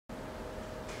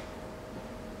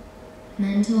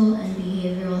Mental and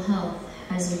behavioral health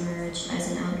has emerged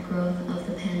as an outgrowth of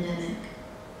the pandemic.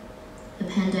 The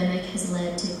pandemic has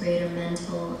led to greater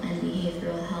mental and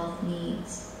behavioral health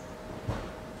needs.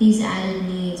 These added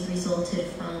needs resulted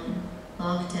from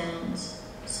lockdowns,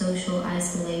 social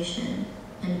isolation,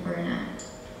 and burnout.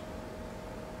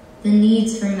 The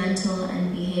needs for mental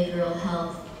and behavioral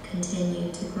health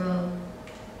continue to grow.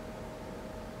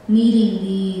 Meeting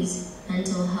these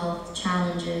mental health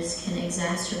challenges can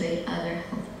exacerbate other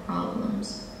health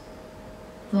problems,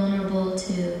 vulnerable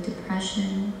to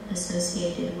depression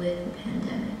associated with the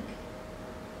pandemic.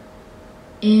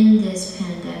 In this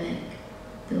pandemic,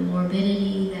 the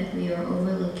morbidity that we are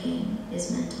overlooking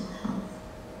is mental health.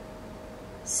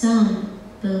 Some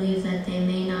believe that they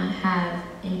may not have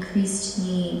increased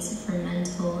needs for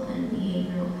mental and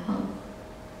behavioral health.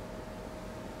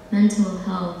 Mental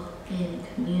health in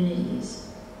communities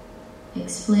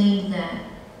explained that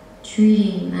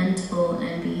treating mental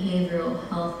and behavioral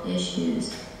health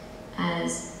issues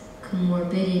as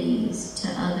comorbidities to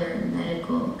other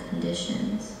medical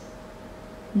conditions.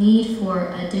 Need for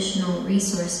additional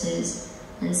resources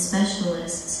and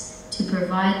specialists to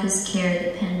provide this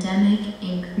care. The pandemic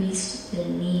increased the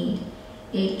need.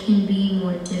 It can be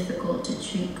more difficult to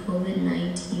treat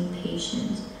COVID-19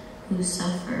 patients who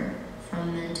suffer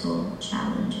from mental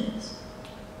challenges.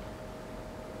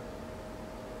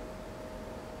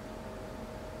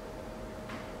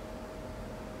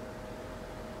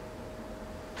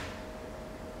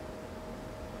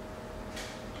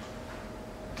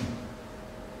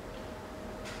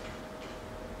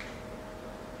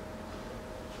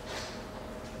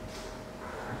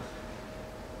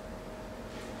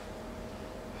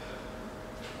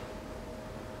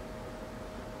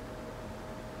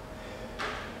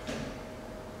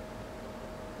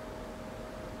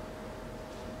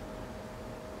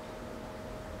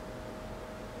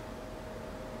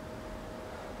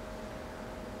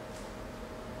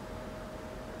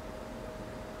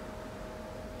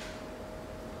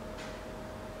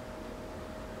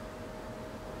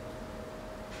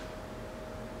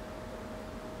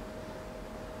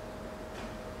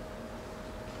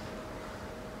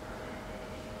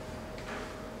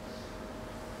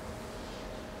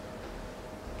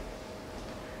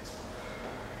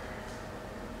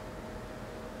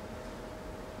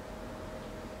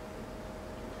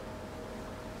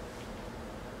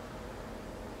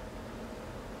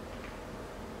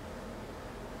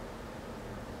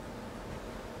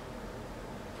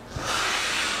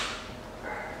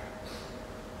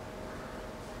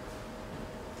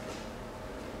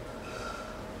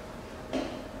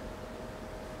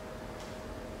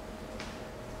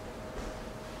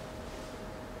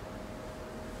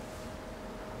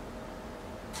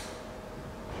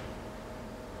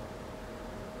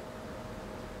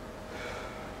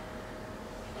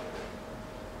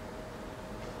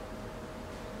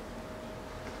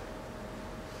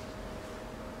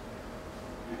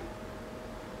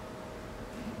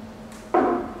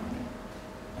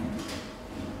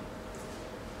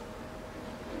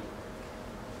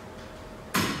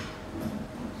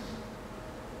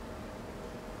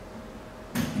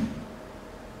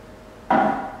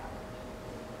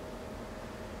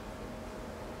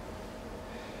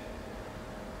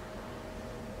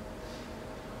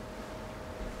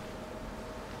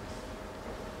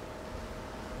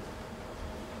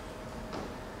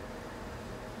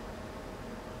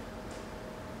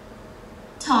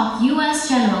 Top U.S.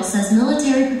 general says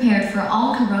military prepared for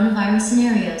all coronavirus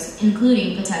scenarios,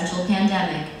 including potential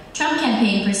pandemic. Trump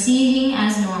campaign proceeding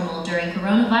as normal during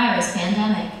coronavirus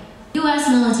pandemic. U.S.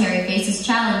 military faces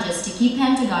challenges to keep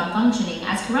Pentagon functioning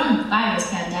as coronavirus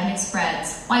pandemic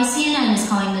spreads. Why CNN is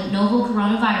calling the novel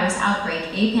coronavirus outbreak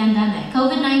a pandemic.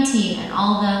 COVID-19 and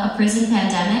all the prison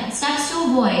pandemic. Steps to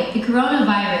avoid the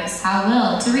coronavirus. How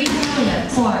will Serena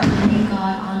Williams or Reading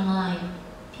God online.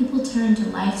 People turn to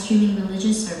live streaming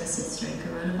religious services during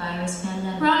coronavirus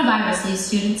pandemic. Coronavirus leaves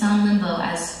students on limbo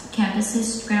as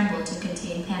campuses scramble to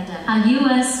contain pandemic. How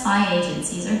U.S. spy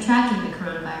agencies are tracking the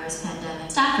coronavirus pandemic.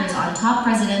 Staffers on top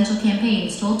presidential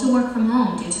campaigns told to work from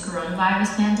home due to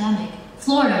coronavirus pandemic.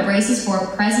 Florida braces for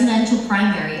presidential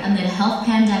primary amid health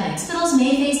pandemic. Hospitals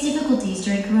may face difficulties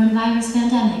during coronavirus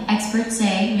pandemic. Experts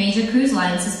say major cruise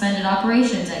lines suspended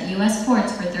operations at U.S.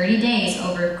 ports for 30 days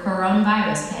over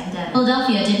coronavirus pandemic.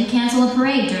 Philadelphia didn't cancel a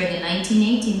parade during the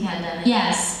 1918 pandemic.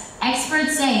 Yes,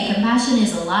 experts say compassion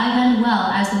is alive and well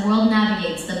as the world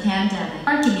navigates the pandemic.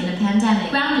 Parking in a pandemic.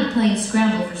 Grounded planes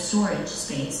scramble for storage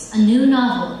space. A new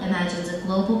novel imagines a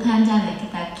global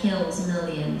pandemic that kills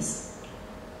millions.